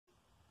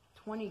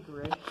20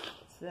 grid.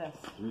 What's this?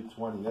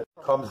 320. That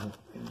comes.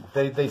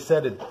 They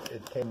said it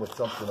came with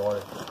something on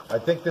it. I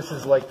think this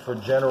is like for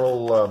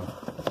general.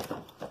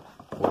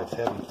 Boy, it's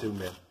heavy too,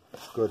 man.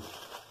 It's good.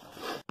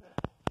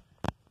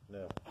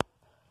 No.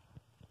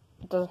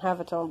 It doesn't have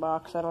its own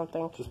box, I don't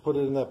think. Just put it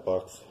in that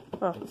box.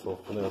 Huh. That's all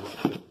for now.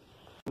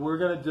 What we're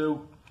gonna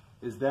do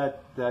is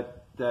that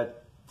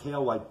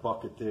tail light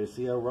bucket there.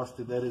 See how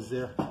rusted that is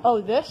there? Oh,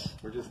 this?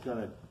 We're just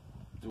gonna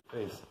do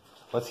pace.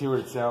 Let's hear what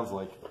it sounds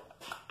like.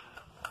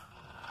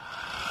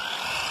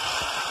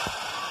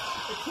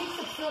 It keeps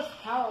the source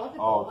power. Look at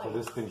Oh, the so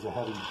this thing's a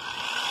heavy.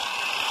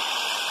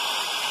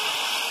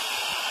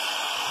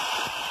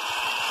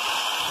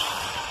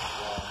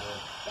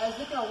 Guys,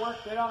 it's gonna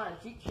work good on our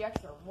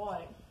GTX or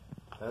what?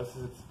 This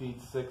is at speed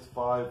 6,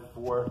 5,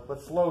 4.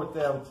 Let's slow it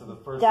down to the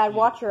first. Dad, speed.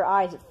 watch your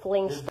eyes. It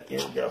flings. Here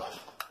we go.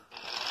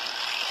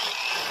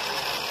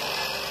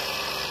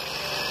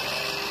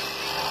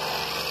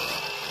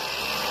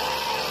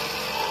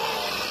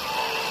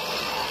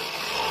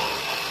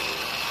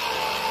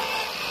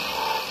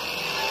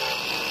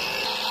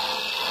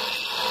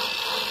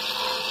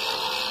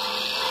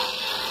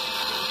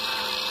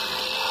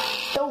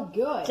 So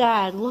good.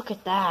 Dad, look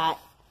at that.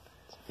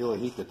 Feel the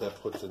heat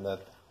that puts in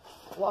that.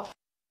 Well,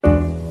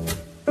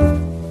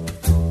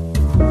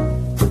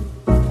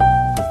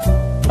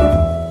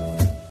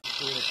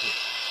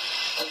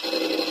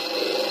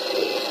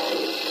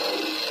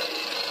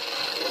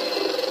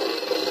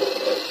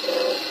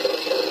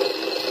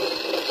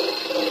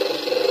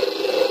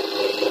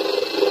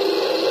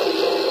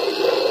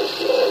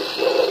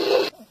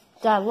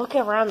 Dad, look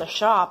around the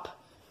shop.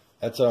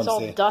 That's what It's I'm all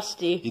saying.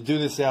 dusty. You do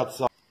this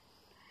outside.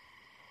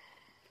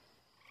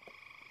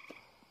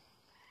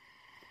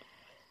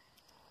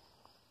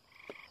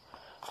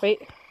 Wait.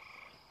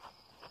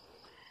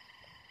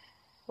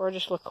 Or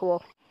just look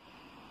cool.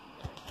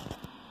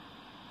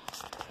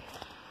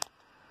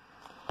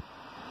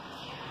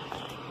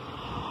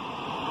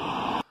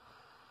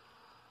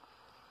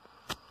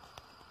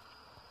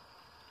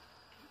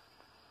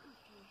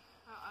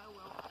 I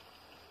will.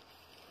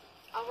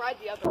 I'll ride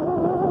the other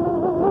one.